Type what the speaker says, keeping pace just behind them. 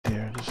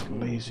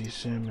crazy,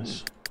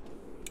 Sims.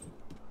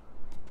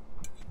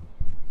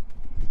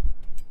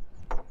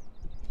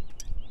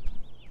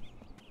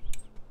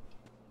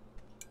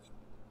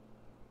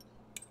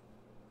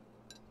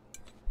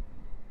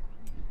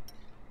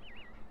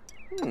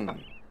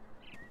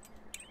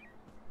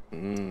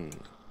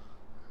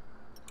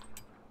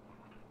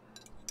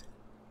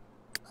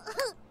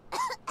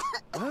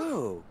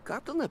 Oh,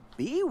 Gartana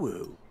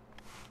Biwu.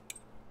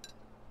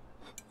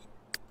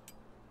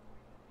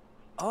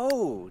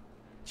 Oh,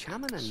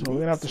 Chamana. So we're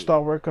gonna have to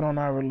start working on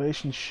our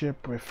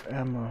relationship with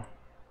Emma.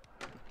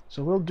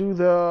 So we'll do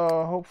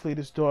the. Hopefully,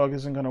 this dog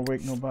isn't gonna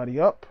wake nobody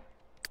up.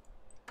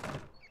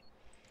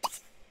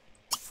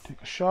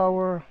 Take a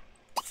shower.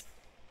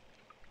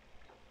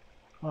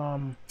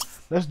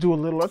 Let's do a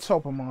little. Let's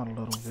help him out a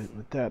little bit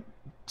with that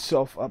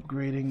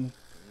self-upgrading,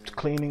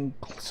 cleaning,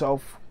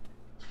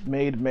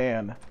 self-made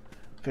man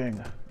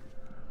thing.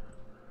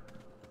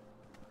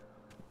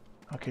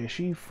 Okay, is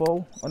she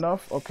full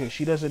enough? Okay,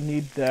 she doesn't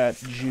need that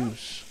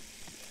juice,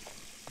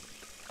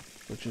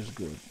 which is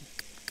good.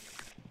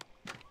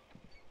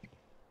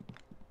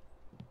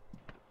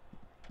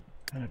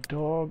 And a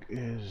dog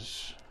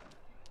is...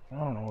 I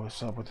don't know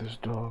what's up with this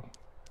dog.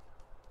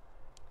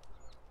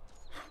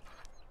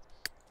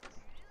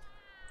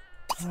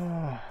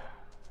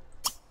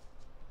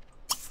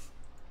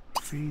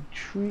 Feed,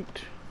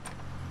 treat.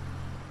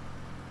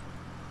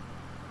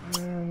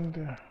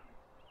 And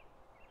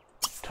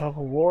tug of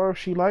war if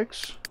she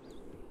likes.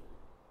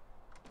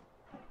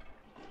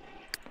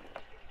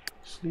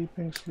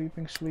 Sleeping,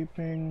 sleeping,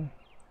 sleeping.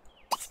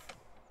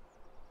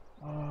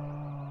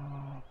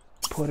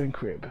 Put in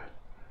crib.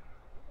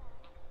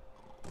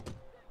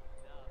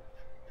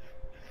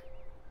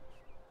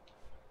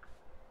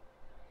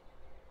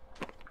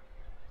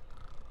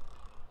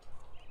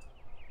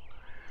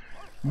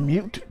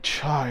 Mute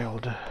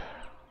child.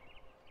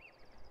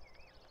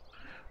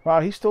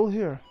 Wow, he's still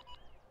here.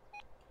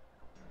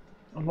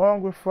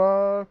 Along with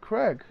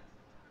Craig.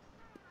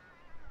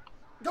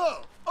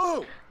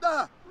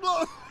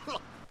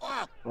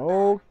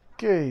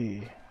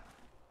 Okay.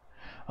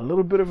 A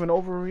little bit of an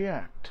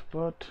overreact,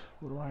 but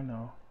what do I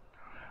know?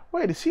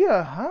 Wait, is he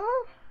huh?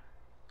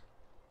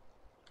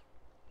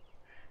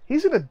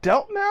 He's an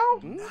adult now?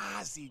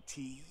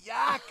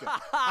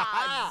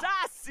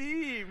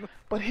 Zasim!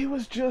 But he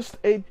was just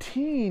a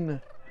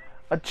teen.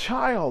 A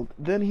child.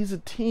 Then he's a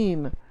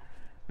teen.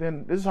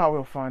 Then this is how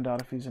we'll find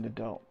out if he's an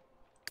adult.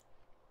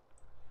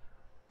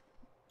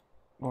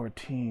 Or a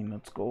teen.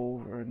 Let's go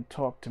over and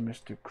talk to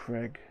Mr.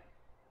 Craig.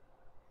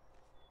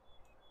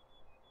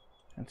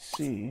 And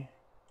see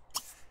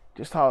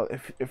just how,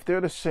 if they're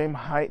the same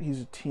height,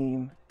 he's a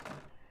teen.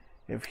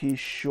 If he's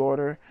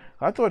shorter.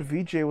 I thought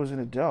VJ was an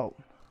adult.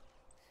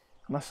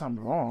 Unless I'm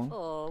wrong.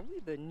 Oh,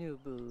 we the new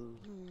boo.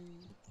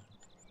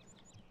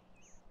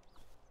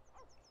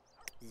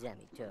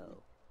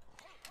 Zamito.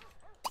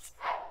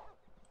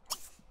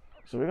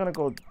 So we're gonna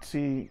go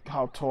see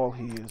how tall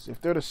he is.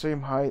 If they're the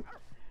same height,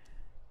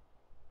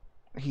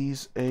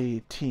 he's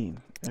a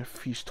teen.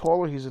 If he's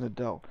taller, he's an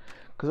adult.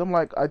 Because I'm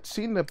like, I'd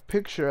seen the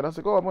picture and I was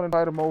like, oh, I'm gonna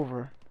invite him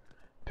over.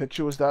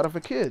 Picture was that of a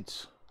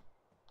kid's.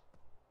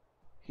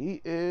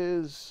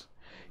 He's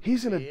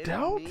an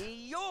adult?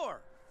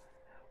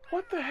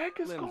 What the heck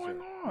is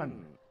going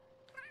on?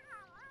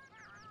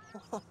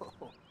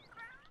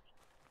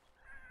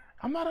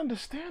 I'm not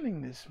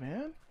understanding this,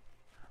 man.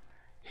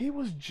 He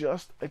was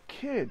just a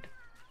kid.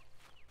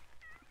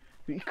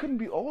 He couldn't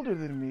be older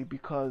than me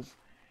because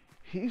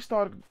he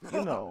started,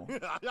 you know,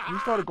 he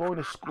started going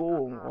to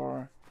school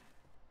or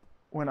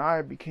when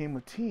I became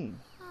a teen.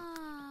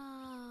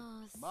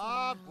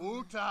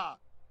 Mabuta!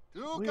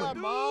 Weird. Duka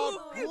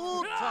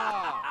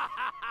Mabuta!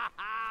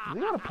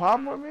 You got a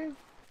problem with me?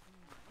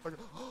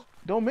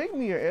 Don't make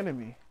me your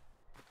enemy.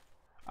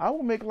 I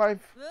will make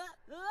life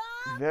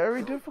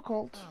very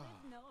difficult.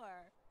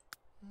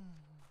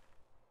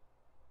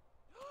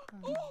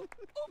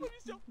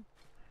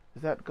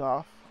 Is that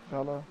Goth,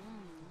 Bella?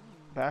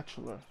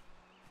 Bachelor.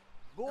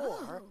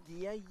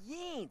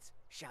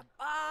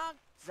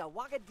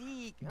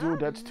 Dude,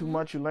 that's too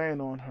much. You're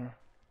laying on her.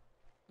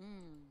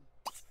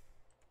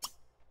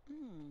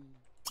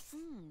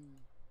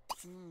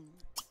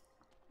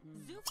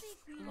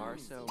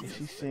 Is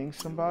she seeing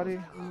somebody?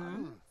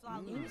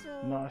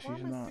 No,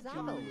 she's not.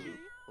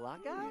 Why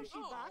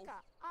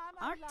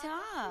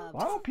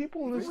don't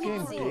people in this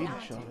game date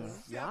each other?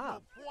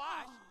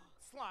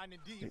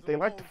 They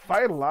like to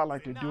fight a lot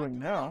like they're doing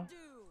now.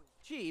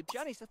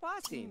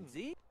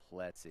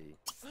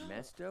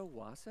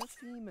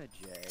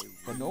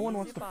 But no one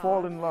wants to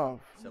fall in love.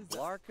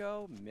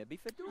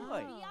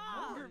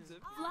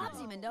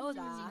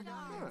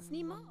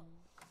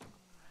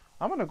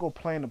 I'm gonna go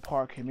play in the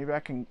park here. Maybe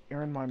I can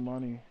earn my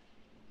money.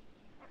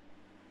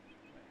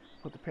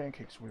 Put the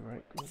pancakes away,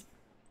 right? Good.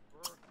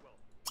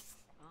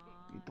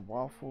 Eat the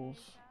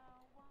waffles.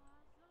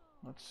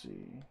 Let's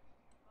see.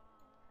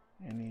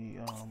 Any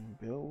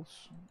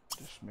bills?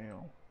 Just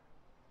mail.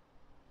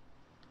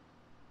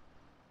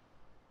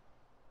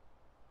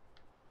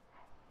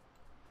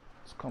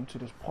 Let's come to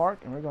this park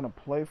and we're gonna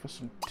play for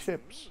some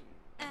tips.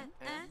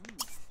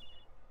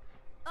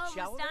 Oh,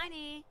 Shall we?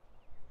 Steiny.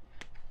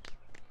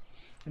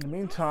 In the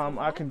meantime,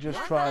 I can just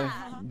try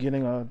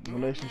getting a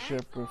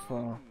relationship with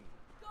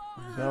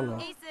Bella.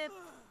 Aesop.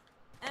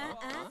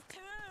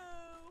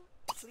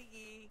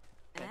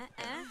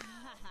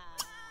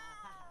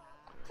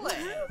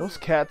 Those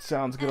cat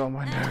sounds get on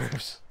my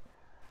nerves.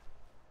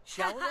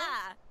 Shall we?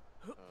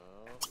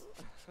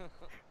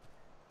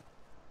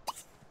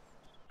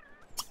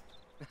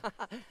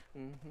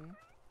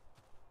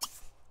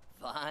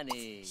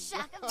 Funny.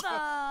 Shaka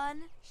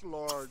fun.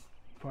 Slord.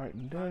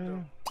 Fighting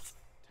day.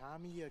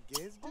 Tommy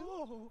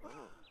Agizdu?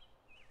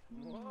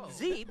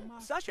 Zeep,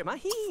 Sasha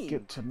Maheen.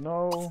 Get to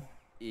know.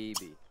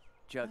 Evie.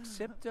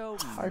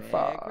 Juxipto. High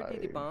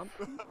five. Bump.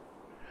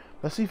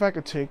 Let's see if I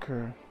could take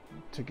her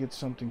to get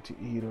something to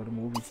eat or the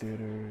movie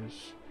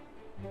theaters.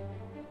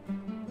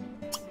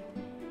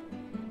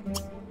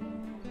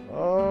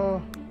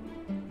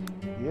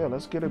 Yeah,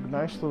 let's get a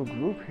nice little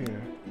group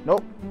here.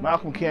 Nope,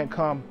 Malcolm can't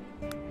come.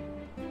 Where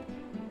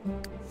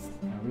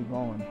are we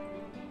going?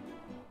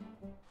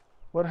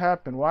 What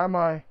happened? Why am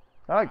I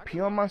like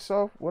pee on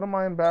myself? What am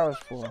I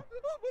embarrassed for?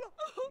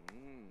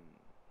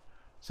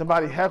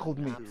 Somebody heckled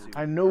me.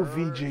 I know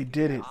VJ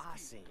did it.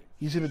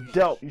 He's an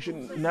adult. You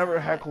should never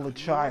heckle a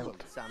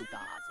child.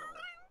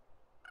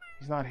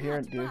 He's not here,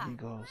 and there he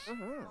goes.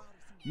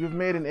 You've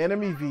made an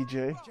enemy,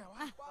 VJ.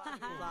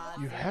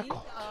 You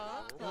heckled.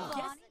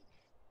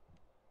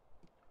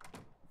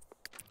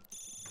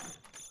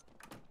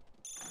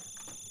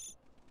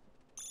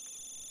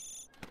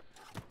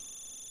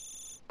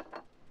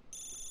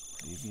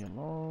 Leave me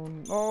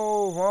alone.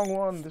 Oh, wrong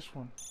one. This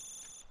one.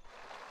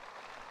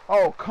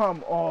 Oh,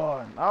 come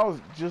on. I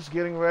was just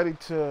getting ready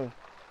to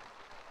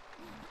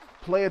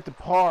play at the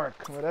park,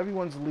 but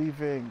everyone's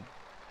leaving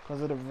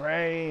because of the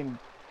rain.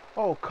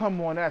 Oh,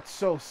 come on. That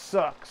so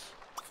sucks.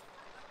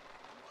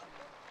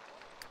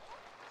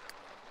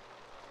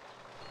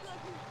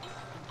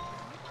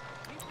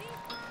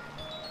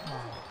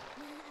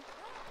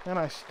 And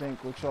I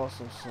stink, which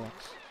also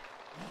sucks.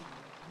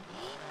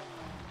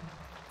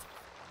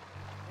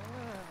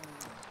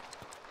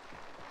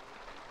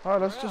 Alright,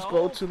 let's just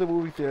go to the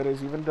movie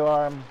theaters, even though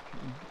I'm in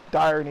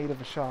dire need of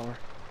a shower.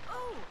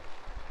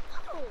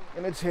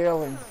 And it's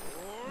hailing.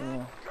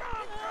 Yeah.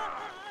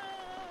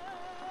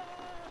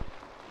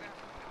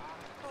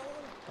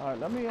 Alright,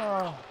 let me,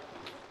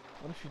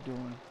 what is she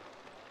doing?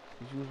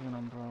 She's using an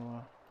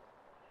umbrella.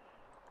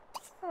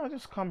 I'll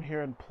just come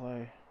here and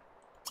play.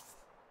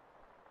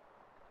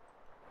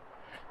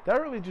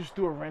 That really just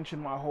threw a wrench in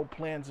my whole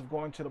plans of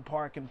going to the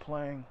park and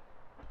playing.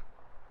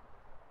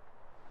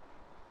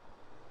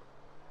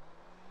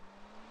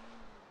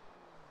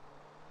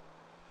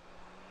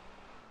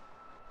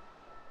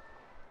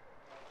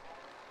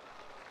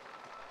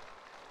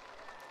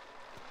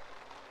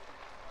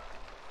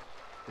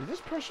 Is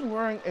this person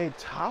wearing a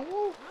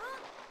towel?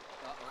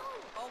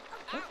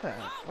 What the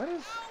heck? What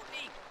is...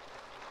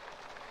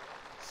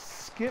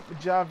 Skip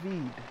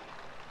Javid.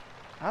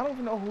 I don't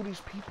even know who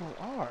these people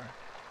are.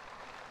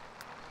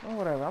 Oh,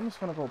 whatever. I'm just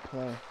gonna go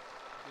play.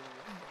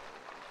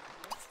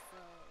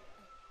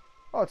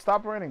 Oh, it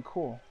stopped raining.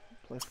 Cool.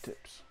 Play for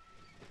tips.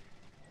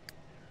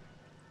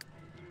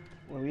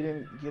 Well, we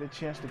didn't get a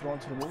chance to go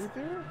into the movie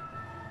theater?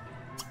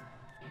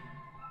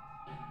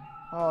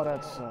 Oh,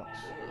 that sucks.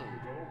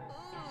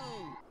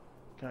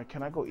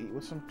 Can I go eat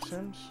with some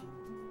Sims?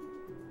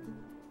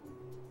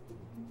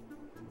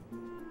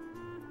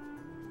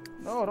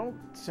 No, don't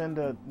send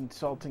an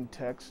insulting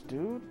text,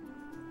 dude.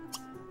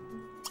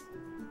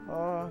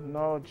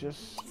 No,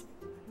 just...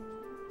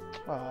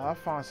 I'll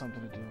find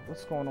something to do.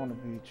 What's going on the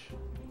beach?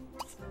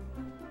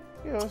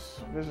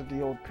 Yes, visit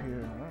the old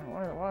pier.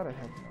 Why the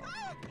heck no?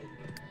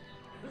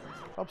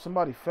 Hope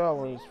somebody fell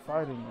or is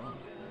fighting now.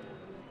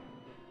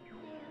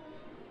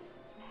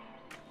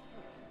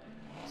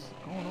 What's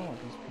going on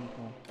with these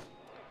people?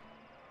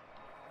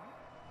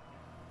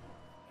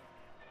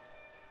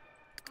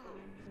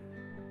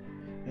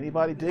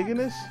 Anybody digging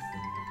this?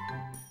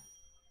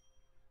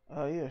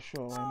 Yeah,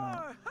 sure, why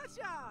not?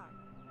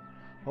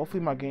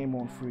 Hopefully my game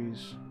won't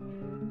freeze.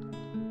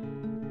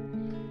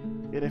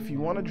 And if you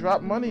want to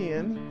drop money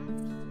in,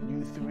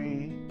 you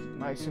three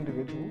nice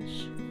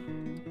individuals,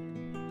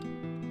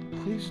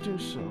 please do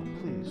so,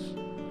 please.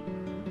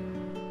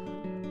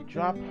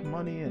 Drop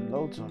money in,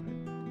 loads of it.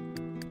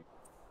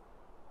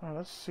 Alright,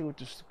 let's see what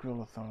this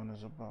grill-a-thon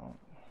is about.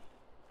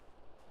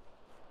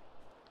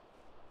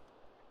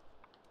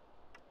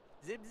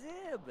 Zip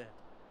zip.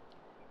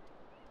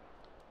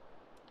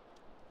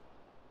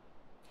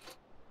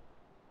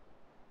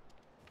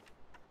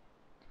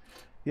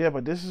 Yeah,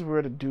 but this is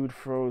where the dude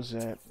froze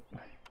at.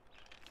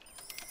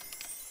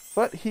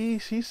 But he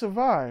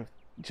survived.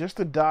 Just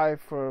to die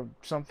for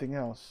something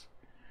else.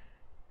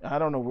 I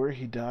don't know where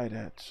he died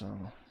at, so...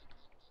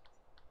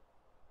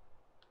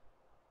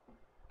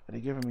 Are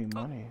they giving me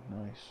money?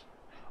 Nice.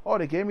 Oh,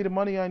 they gave me the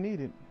money I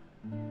needed.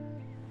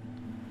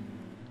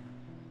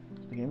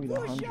 They gave me the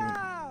 100.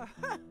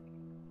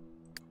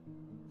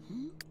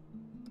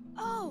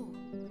 Oh.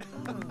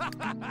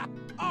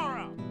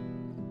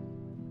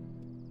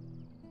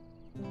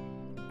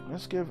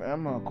 Let's give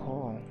Emma a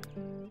call.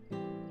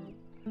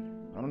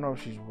 I don't know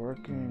if she's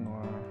working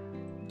or...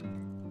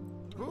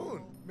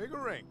 Coon, make a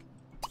rank.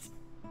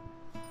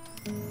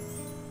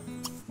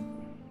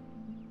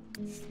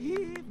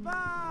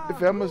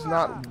 If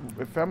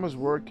Emma's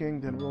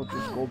working, then we'll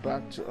just go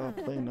back to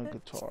playing the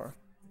guitar.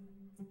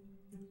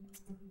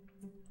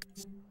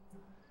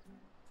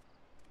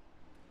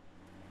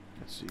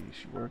 Let's see, is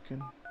she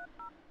working?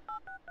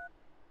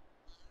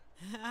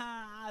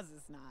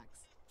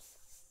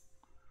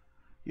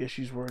 Yeah,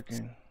 she's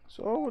working.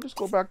 So we'll just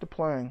go back to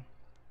playing.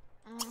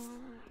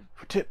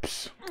 For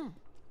tips.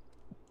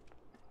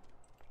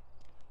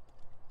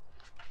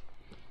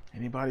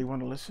 Anybody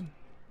want to listen?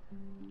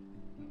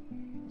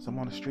 I'm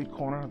on the street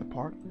corner of the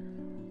park.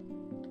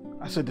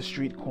 I said the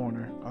street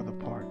corner of the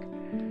park.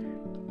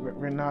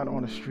 We're not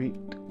on the street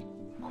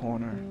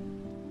corner.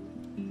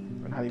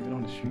 We're not even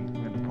on the street.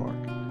 We're in the park.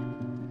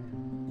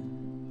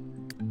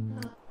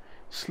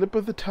 Slip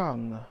of the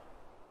tongue.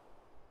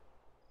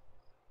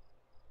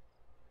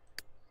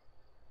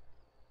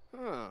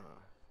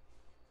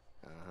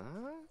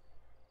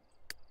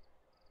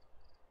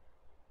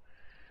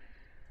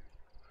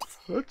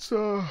 Let's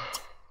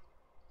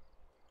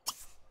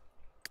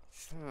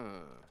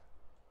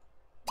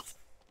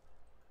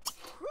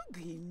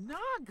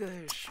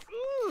Nagish.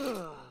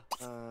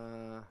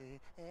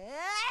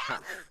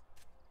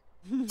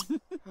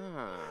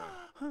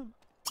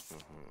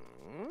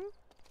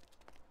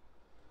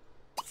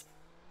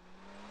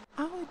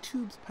 Our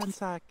tubes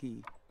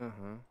pansaki.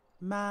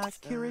 Ma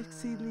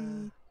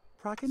kirixili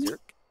prakani.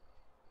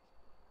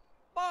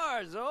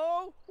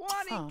 Barzo,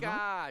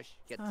 Wanikash,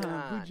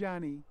 Katan,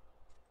 Bujani.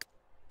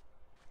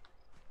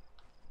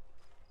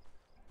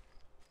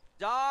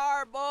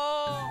 Darbo,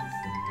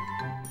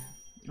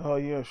 Oh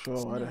yeah,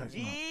 sure. Why the heck not?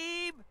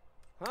 Jeeb,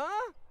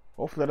 huh?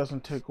 Hopefully that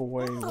doesn't take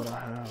away what I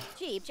have.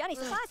 Jeep, Johnny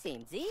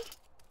Safasim, Z.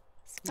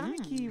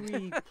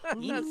 Stanky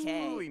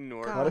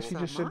Why does he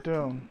just sit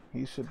down?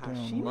 He sit down.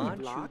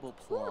 Manchubal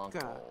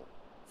Plonko,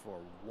 for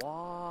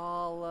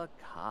Walla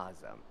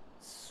Kazam,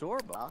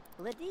 Sorba,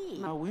 Ladi.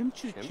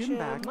 Mawimchu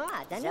Chimbak.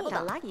 Ma,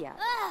 Danita Lagia.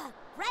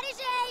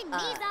 Protege,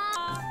 Miza.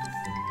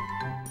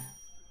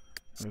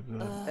 Very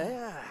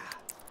good.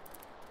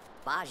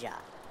 Baja.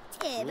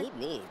 Tib.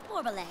 Need.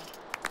 Borbale.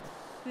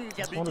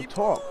 I want to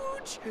talk.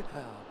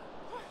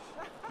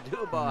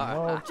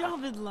 Dubar. Well,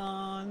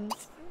 Javidlon.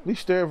 at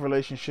least their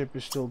relationship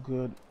is still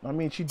good. I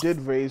mean, she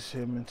did raise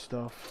him and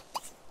stuff.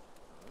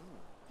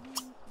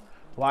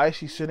 Why is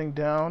she sitting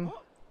down?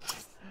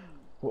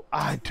 Well,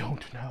 I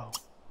don't know.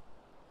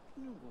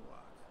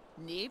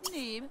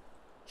 Neeb.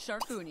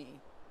 Sharkuni.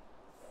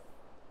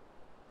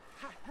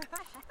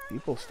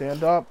 People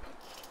stand up.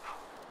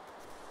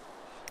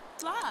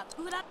 Blah.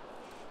 Buda.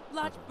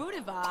 Lach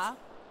Budiva.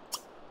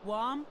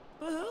 Wam.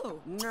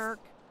 Boo. Nurk,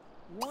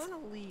 wanna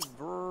leave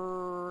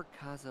Ver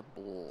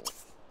Kazabul.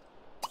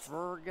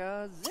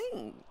 Verga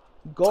Zing.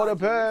 Go to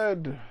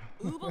bed.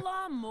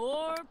 Ubala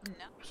more.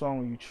 What's wrong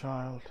with you,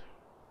 child?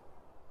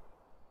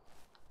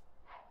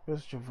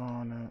 Where's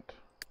Javon at?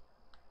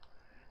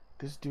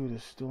 This dude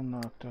is still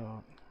knocked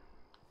out.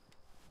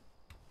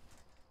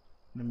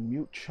 The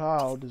mute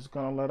child is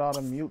gonna let out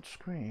a mute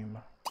scream.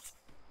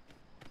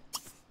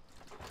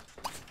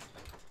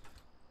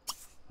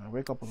 Now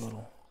wake up a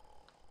little.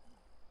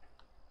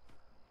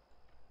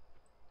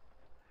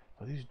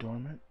 Are these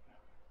dormant?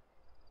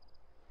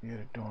 Yeah,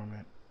 they're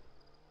dormant.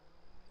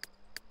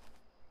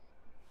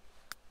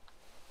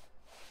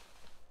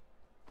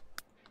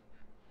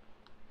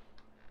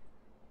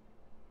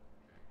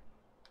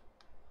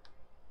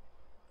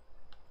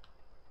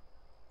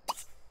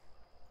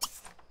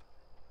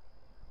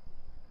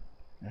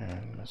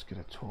 And let's get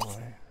a toy.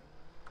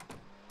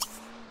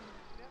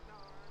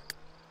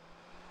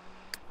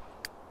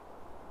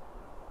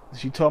 Did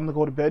she tell him to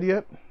go to bed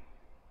yet?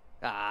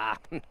 Ah.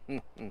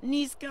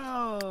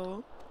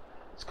 Nisko.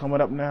 It's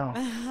coming up now.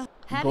 Go to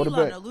Hattie bed.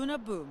 Lana Luna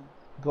Boom.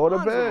 Go to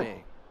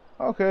bed.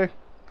 Okay.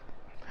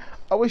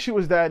 I wish it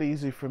was that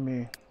easy for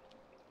me.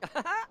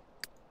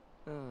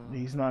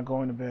 He's not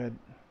going to bed.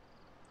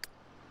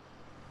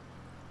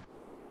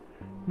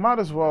 Might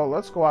as well.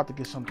 Let's go out to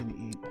get something to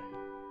eat.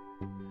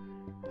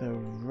 The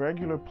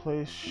regular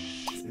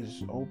place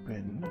is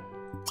open.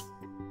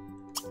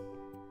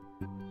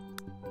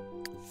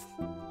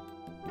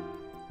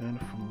 And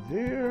from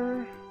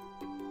there,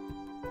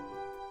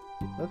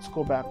 let's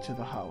go back to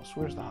the house.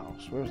 Where's the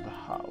house? Where's the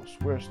house?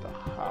 Where's the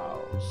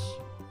house?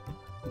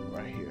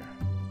 Right here.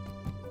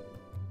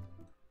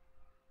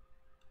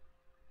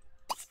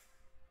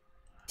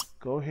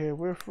 Go here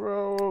with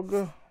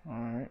Rogue.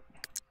 Alright.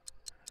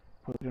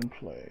 Put it in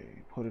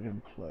play. Put it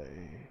in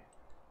play.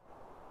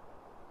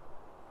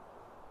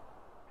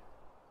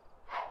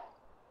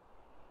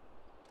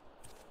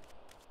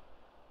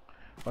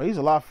 Oh, he's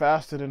a lot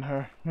faster than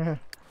her.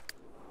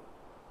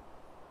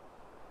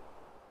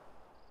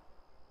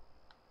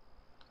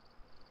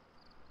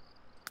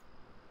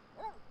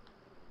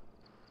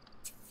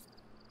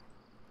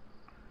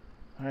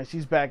 Alright, Alright,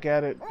 she's back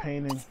at it,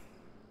 painting.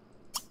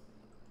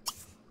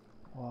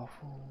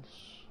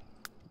 Waffles.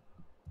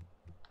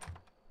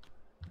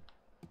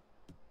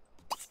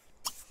 You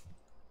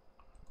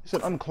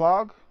said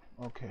unclog?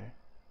 Okay.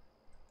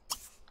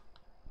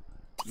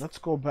 Let's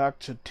go back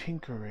to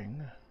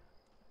tinkering.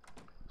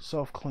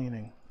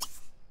 Self-cleaning.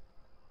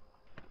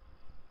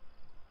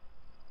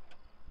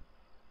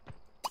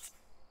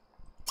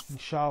 And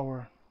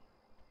shower.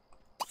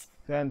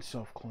 Then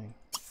self-clean.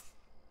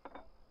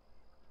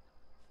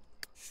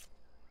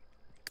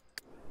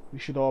 We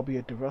should all be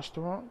at the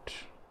restaurant.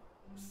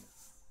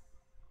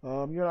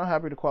 You're not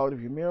happy with the quality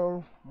of your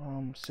meal.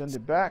 Send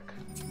it back.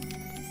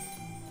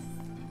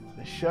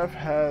 The chef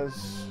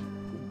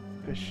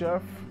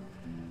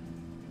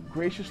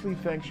graciously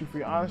thanks you for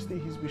your honesty.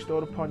 He's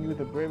bestowed upon you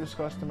the bravest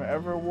customer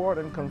ever award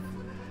and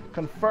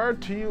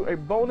conferred to you a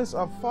bonus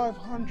of $500.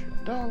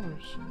 I don't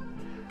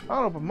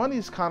know, but money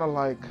is kind of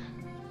like,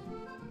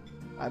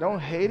 I don't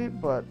hate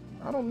it, but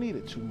I don't need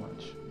it too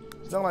much.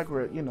 It's not like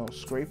we're, you know,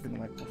 scraping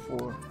like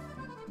before.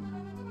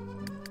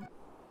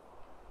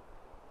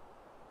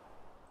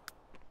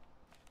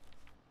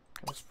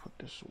 Let's put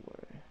this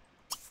away.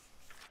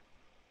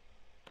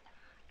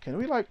 Can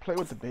we like play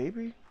with the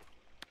baby?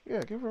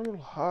 Yeah, give her a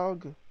little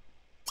hug.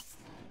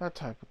 That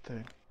type of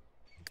thing.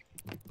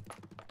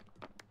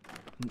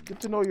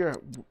 Get to know your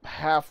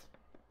half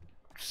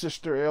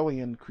sister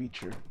alien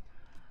creature.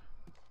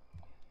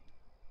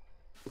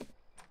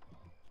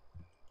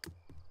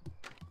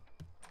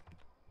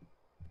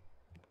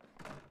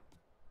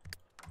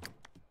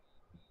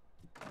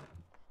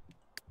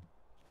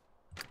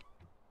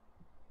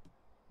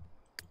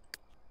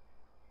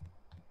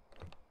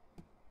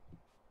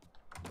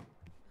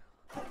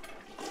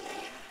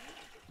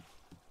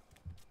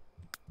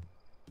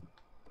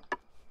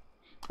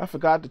 I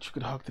forgot that you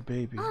could hug the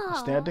baby. A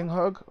standing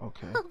hug?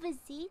 Okay. Oh,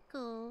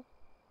 Basico.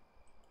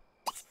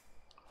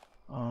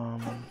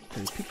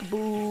 Okay,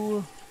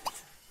 peekaboo.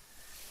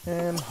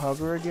 And hug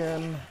her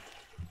again.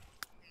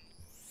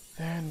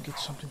 Then get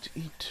something to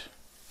eat.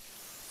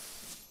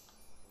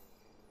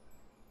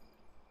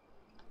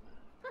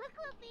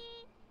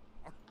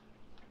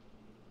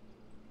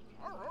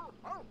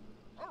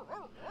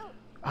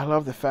 I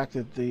love the fact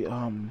that the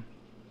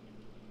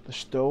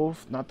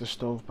stove, not the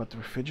stove, but the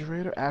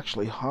refrigerator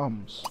actually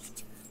hums.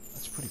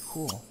 That's pretty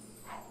cool.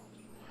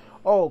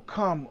 Oh,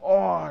 come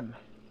on.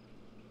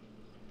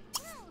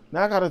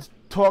 Now I gotta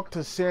talk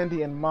to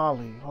Sandy and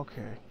Molly.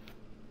 Okay.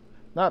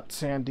 Not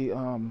Sandy,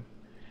 Emma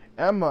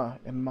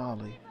and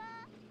Molly.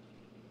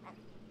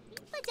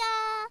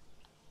 Pada!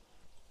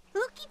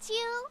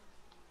 Ukichu!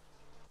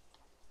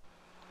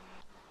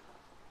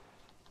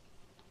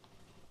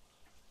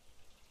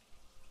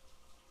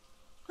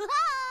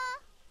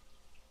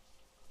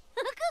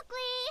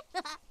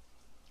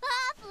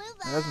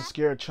 That doesn't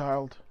scare a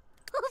child.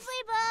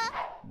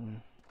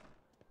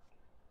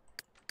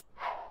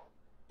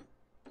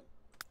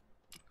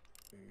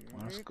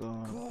 Let's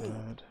go to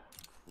bed.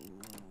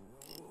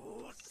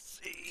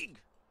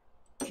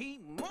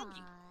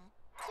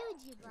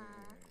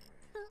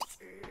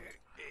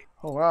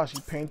 Oh wow, she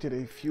painted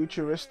a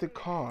futuristic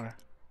car.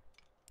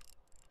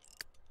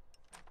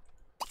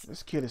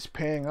 This kid is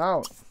paying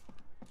out.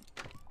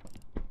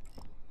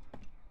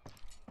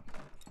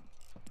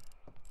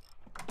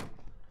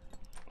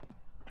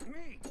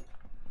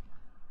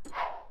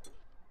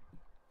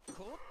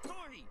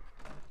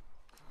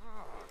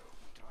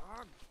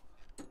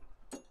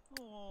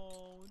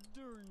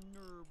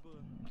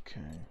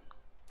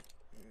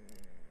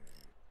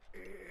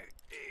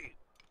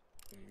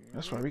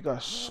 That's right, we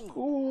got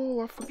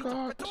school. I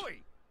forgot.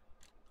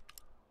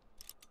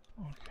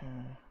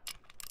 Okay.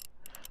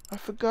 I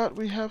forgot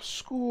we have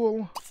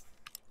school.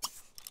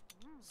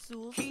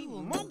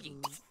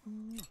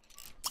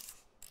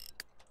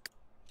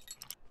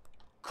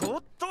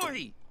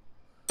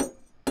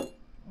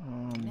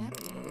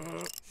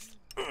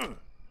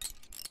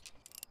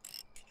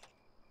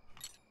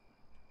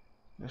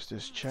 There's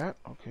this chat.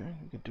 Okay,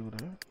 we could do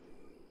that.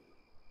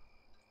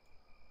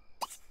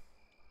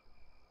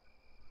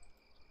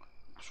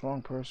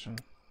 Wrong person.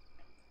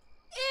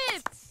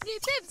 It's the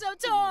Pipso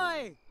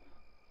toy!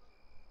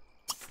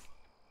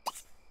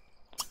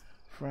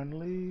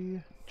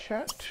 Friendly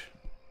chat.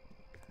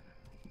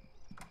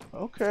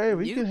 Okay,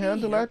 we can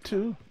handle that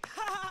too.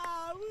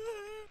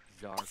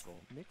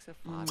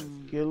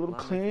 Get a little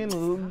clean, a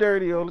little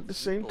dirty all at the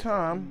same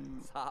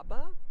time.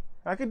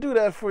 I can do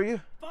that for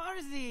you.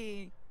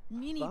 Farzi!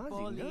 Mini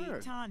Boli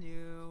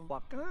Tanu.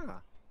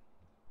 Waka.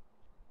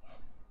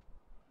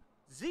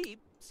 Zeep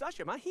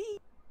Sashamahi.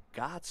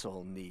 I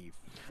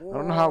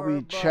don't know how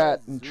we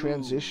chat and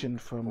transition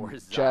from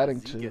chatting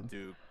to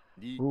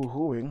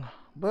woohooing,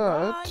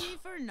 but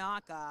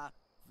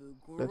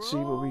let's see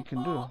what we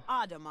can do.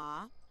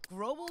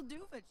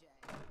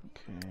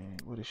 Okay,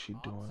 what is she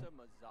doing?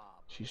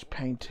 She's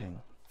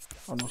painting.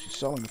 Oh no, she's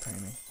selling the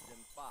painting.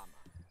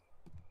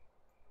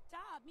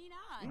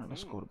 Alright,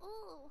 let's go to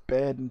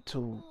bed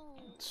until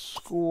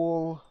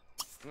school.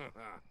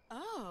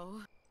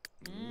 Oh.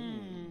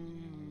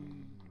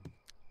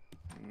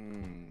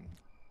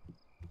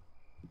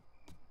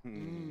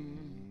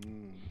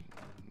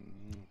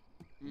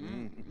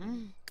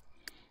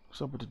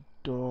 What's up with the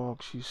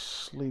dog? She's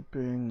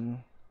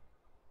sleeping.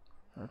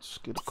 Let's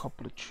get a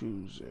couple of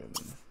chews in.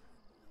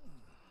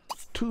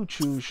 2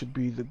 chews should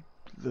be the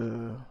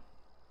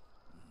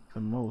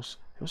most.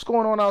 What's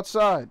going on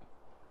outside?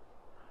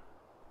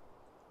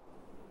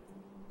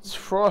 It's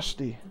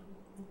frosty.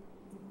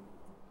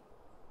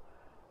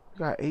 We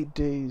got 8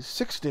 days,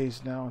 6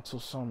 days now until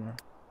summer.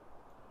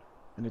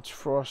 And it's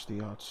frosty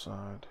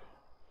outside.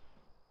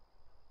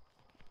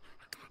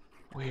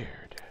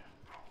 Weird.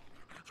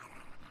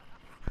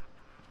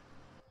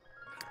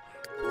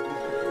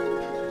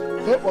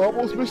 Oh, I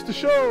almost missed the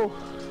show.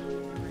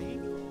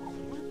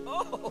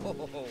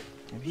 Oh,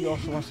 And he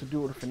also wants to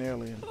do it with an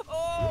alien.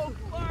 oh,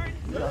 Clarence.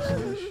 We got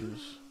some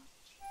issues.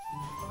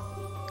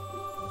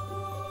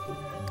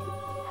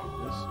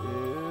 This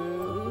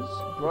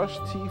is brush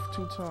teeth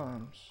 2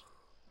 times.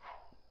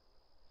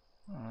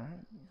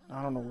 Alright.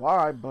 I don't know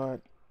why,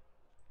 but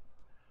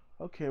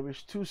okay,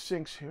 there's 2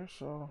 sinks here,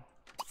 so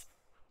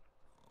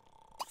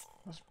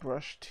let's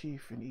brush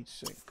teeth in each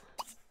sink.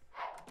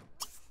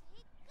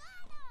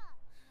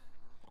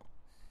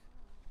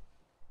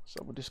 What's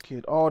up with this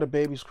kid? Oh, the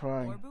baby's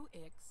crying. Orbu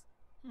X.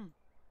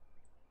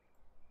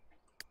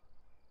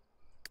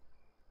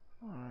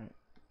 Alright.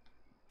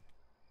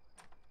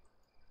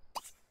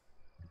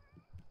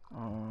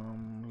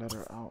 Let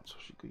her out so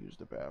she could use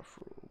the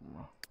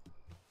bathroom.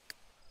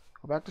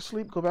 Go back to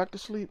sleep, go back to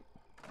sleep.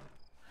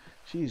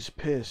 She's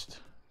pissed.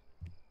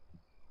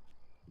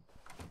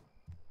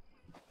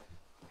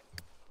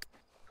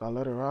 Gotta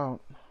let her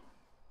out.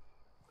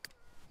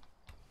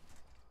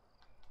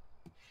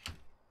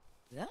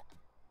 Yeah.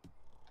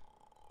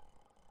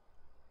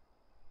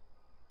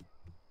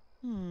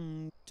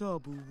 You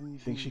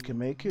think she can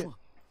make it?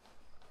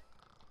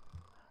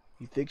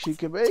 You think she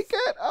can make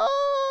it?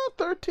 Oh,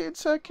 13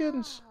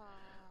 seconds.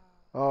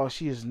 Oh,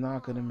 she is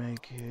not gonna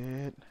make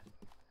it.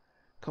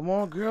 Come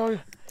on, girl.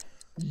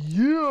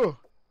 Yeah.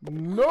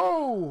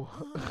 No.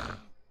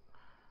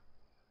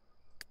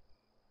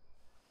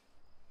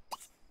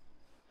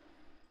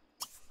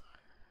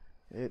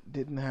 It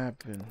didn't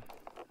happen.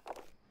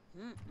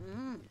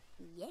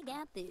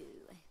 Yegapoo.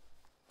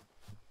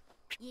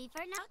 Ye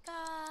for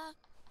Naka.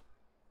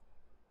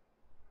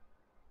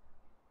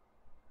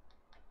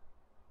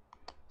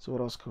 So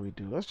what else can we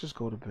do? Let's just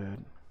go to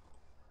bed.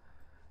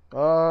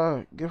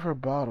 Give her a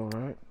bottle,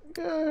 right?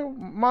 Yeah,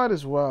 might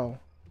as well.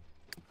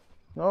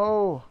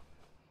 No.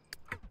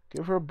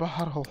 Give her a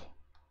bottle.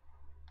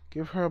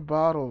 Give her a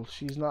bottle.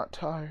 She's not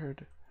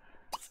tired.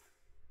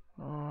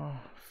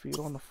 Feet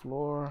on the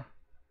floor.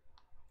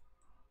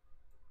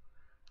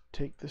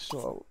 Take this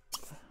out.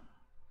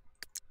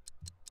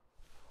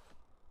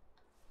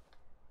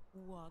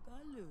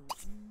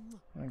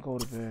 And go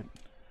to bed.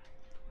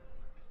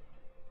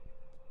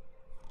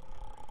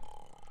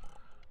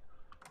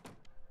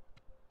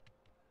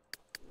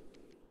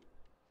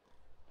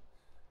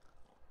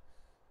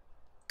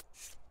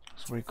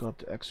 Let's wake up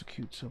to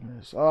execute some of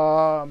this.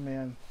 Oh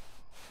man.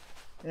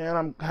 And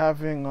I'm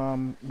having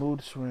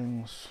mood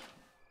swings.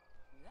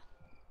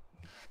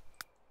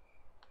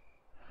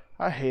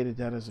 I hated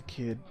that as a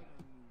kid.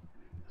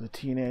 As a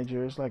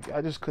teenager. It's like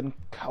I just couldn't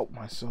help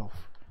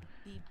myself.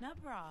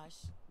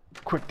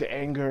 Quick to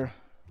anger.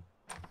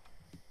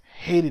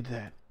 Hated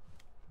that.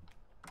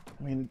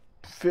 I mean,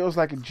 it feels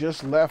like it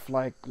just left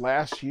like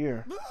last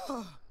year.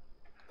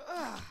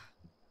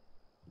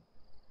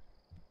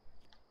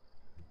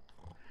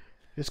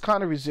 It's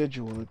kind of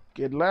residual.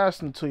 It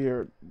lasts until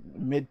your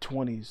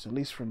mid-20s, at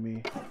least for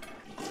me.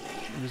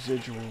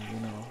 Residual, you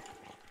know.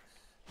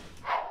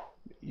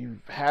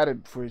 You've had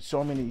it for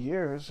so many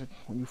years.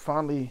 When you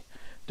finally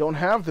don't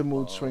have the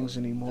mood swings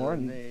anymore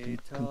and you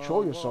can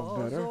control yourself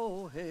better,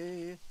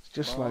 it's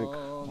just like,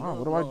 wow,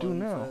 what do I do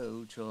now?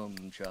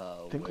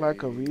 Think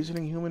like a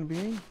reasoning human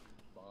being?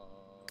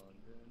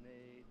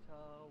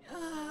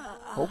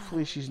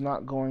 Hopefully she's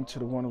not going to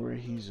the one where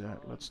he's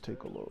at. Let's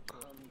take a look.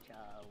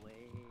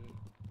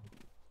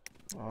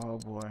 Oh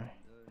boy.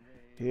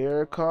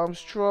 Here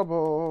comes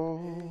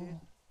trouble.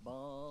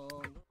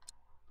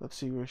 Let's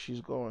see where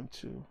she's going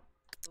to.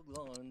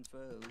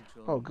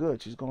 Oh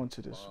good, she's going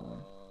to this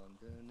one.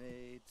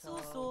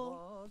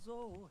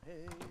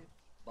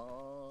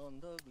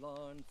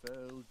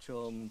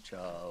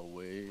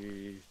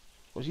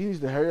 Well, she needs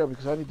to hurry up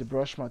because I need to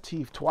brush my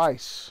teeth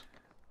twice.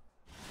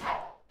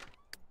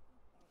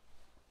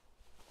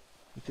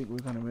 You think we're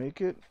gonna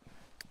make it?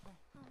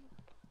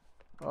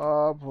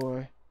 Oh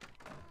boy.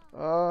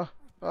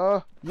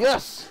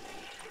 Yes!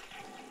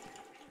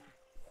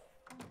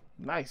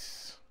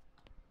 Nice.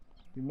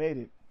 We made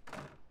it.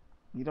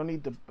 You don't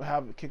need to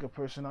kick a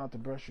person out to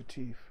brush your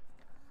teeth.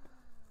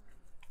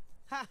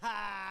 Ha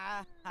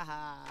ha ha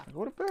ha.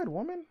 Go to bed,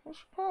 woman. What's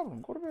your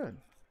problem? Go to bed.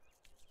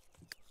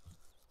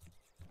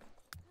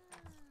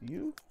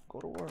 You go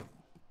to work.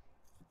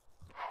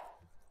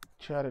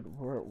 Chat at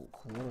work,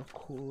 water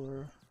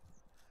cooler.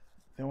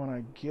 Then when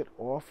I get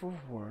off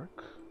of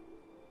work,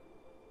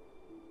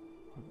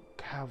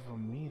 have a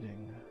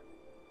meeting.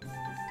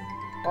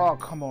 Oh,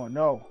 come on,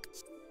 no.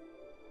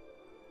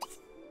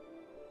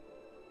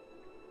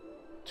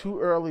 Too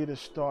early to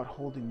start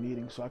holding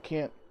meetings, so I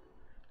can't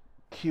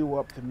queue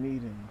up the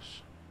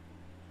meetings.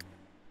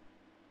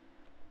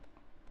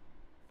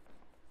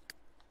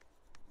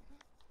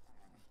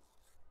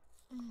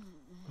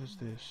 What's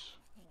this?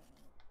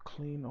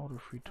 Clean,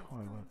 odor-free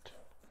toilet.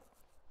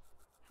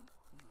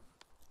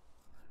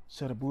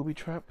 Set a booby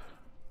trap?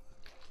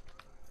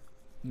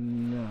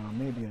 No,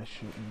 maybe I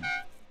shouldn't.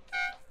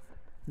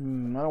 I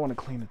don't want to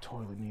clean the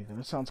toilet either.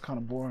 That sounds kind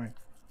of boring.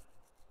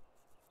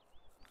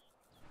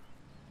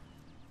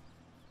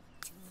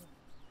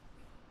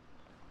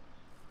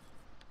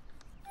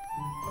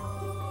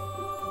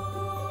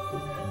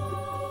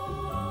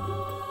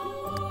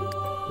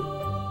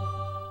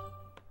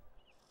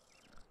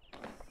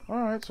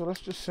 Alright, so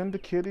let's just send the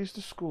kiddies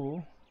to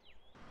school.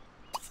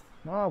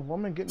 Nah,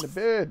 woman, get in the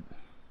bed.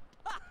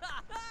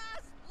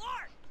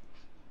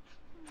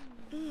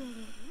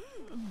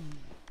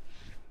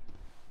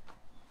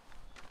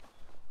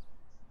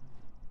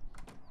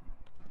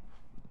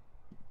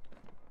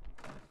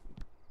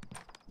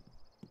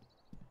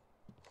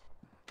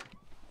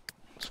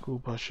 School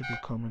bus should be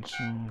coming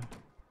soon.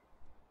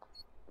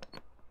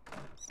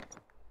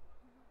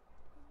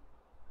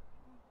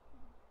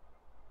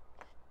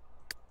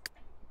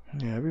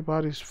 Yeah,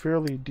 everybody's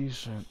fairly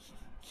decent.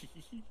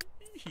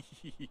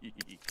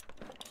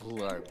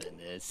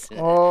 Larvinus.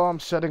 Oh, I'm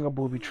setting a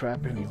booby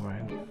trap anyway.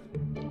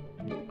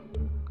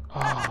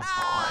 Oh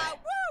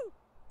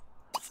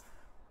boy.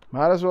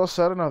 Might as well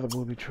set another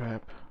booby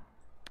trap.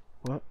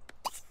 What?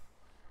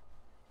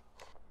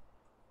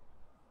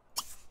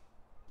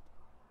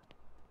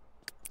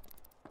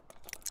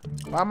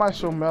 Why am I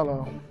so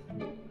mellow?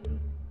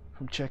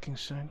 From checking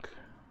sync.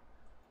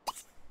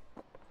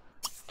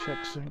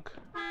 Check sync.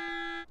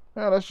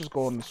 Yeah, let's just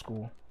go into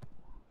school.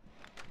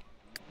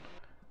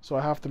 So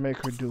I have to make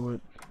her do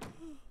it.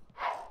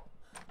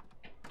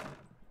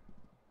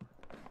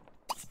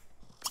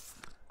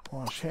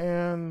 Wash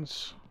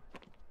hands.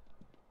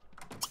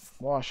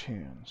 Wash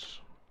hands.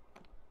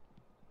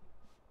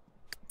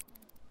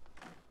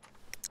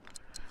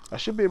 I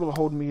should be able to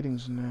hold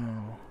meetings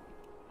now.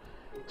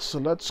 So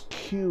let's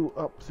queue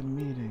up the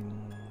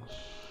meetings.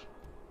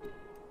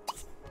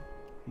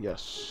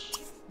 Yes.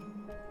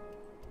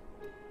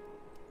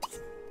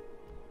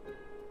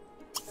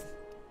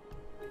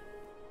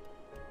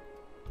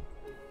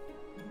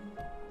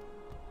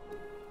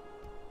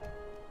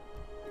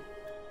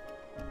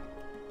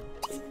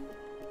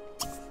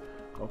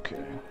 Okay.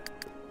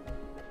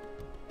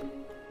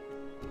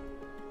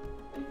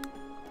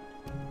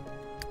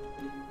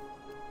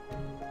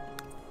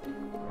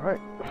 All right.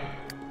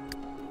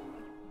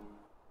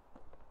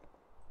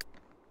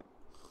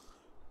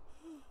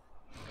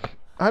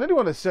 I didn't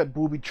want to set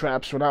booby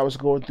traps when I was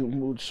going through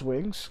mood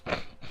swings.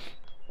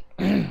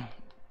 Do you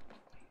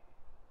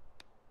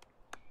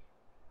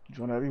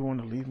want everyone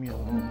to leave me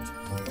alone?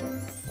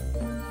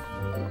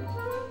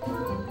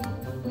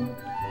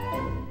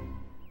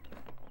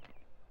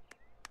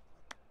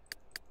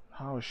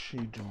 How is she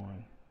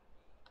doing?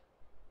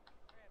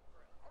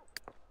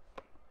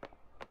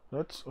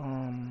 Let's,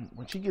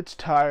 when she gets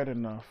tired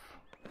enough,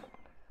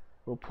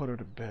 we'll put her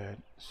to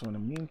bed. So in the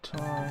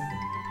meantime,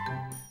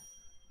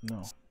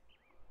 no.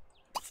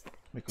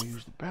 Make her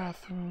use the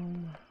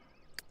bathroom.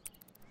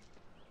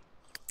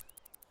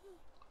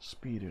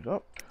 Speed it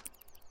up.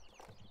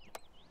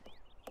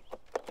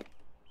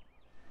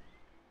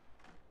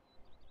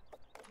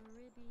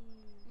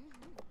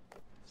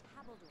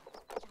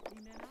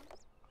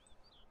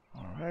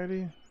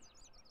 Alrighty.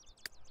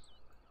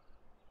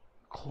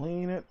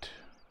 Clean it.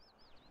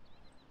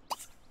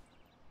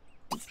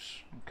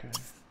 Oops, okay.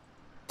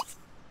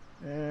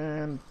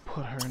 And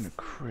put her in the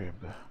crib.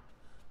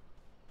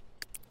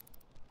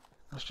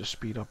 Let's just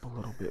speed up a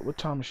little bit. What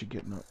time is she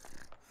getting up?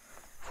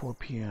 4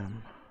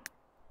 p.m.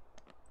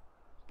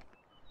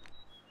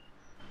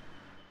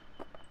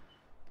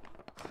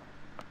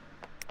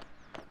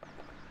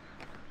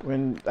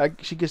 When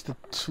she gets the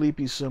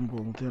sleepy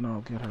symbol, then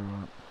I'll get her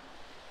up.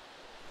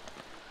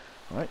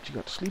 Alright, she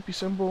got the sleepy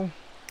symbol.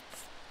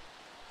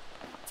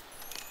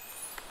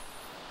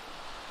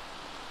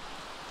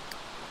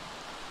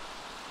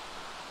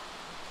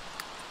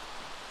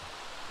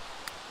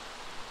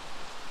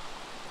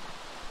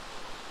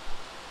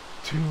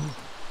 Too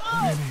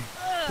many.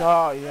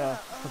 Oh yeah,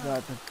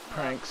 forgot the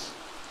pranks.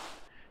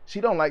 She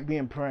don't like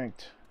being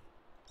pranked.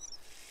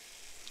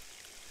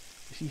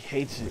 She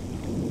hates it.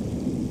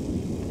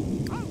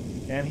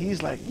 And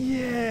he's like,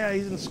 yeah,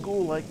 he's in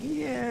school like,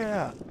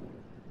 yeah,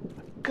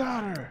 I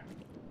got her.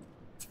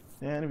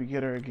 And we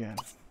get her again.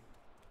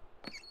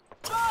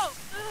 Oh!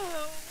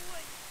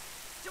 Wait.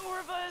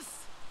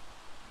 Dorvus!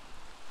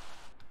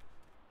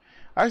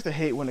 I used to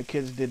hate when the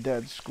kids did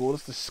that at school.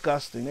 It's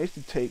disgusting. They used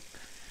to take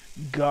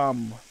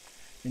gum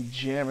and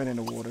jam it in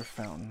the water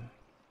fountain.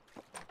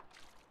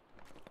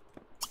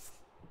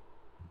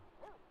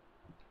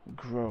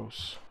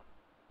 Gross.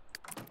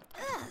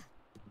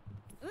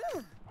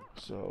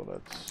 So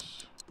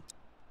let's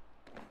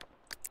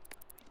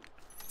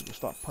We'll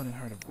start putting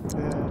her to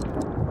bed.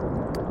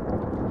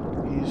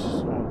 He's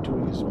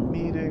doing his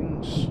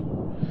meetings.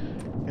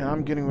 And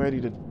I'm getting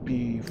ready to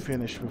be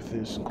finished with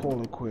this and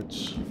call it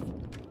quits.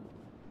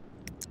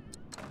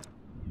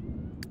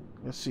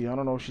 Let's see, I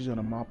don't know if she's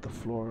gonna mop the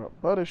floor up,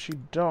 but if she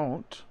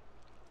don't...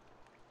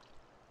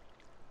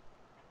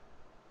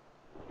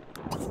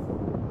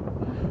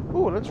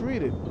 Ooh, let's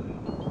read it.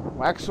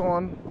 Wax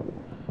on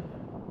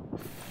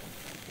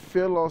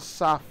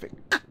Philosophic.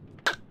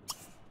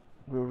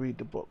 We'll read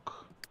the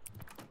book.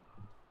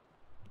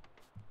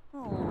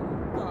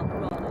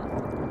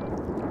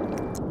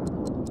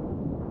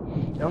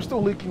 I'm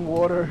still leaking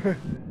water.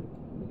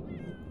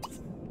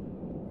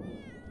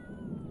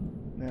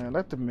 Yeah,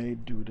 let the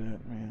maid do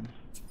that, man.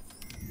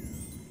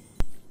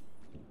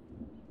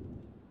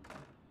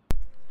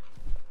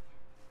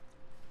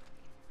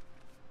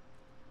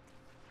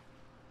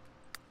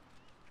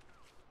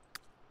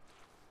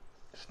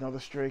 It's another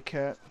stray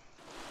cat.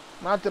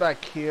 Not that I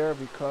care,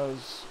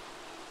 because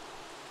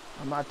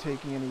I'm not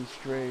taking any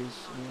strays.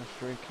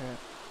 Stray cat.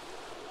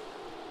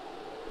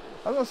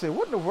 I was gonna say,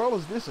 what in the world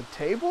is this? A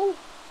table?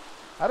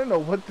 I don't know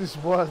what this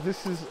was.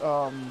 This is it's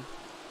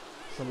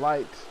a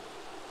light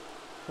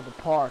for the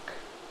park.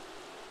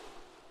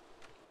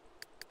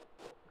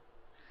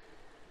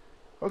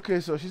 Okay,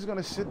 so she's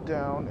gonna sit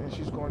down and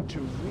she's going to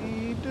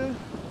read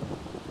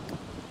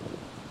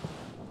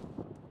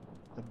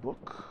the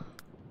book.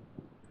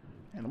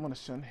 And I'm gonna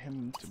send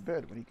him to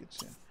bed when he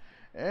gets in.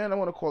 And I'm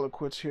gonna call it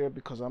quits here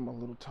because I'm a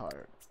little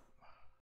tired.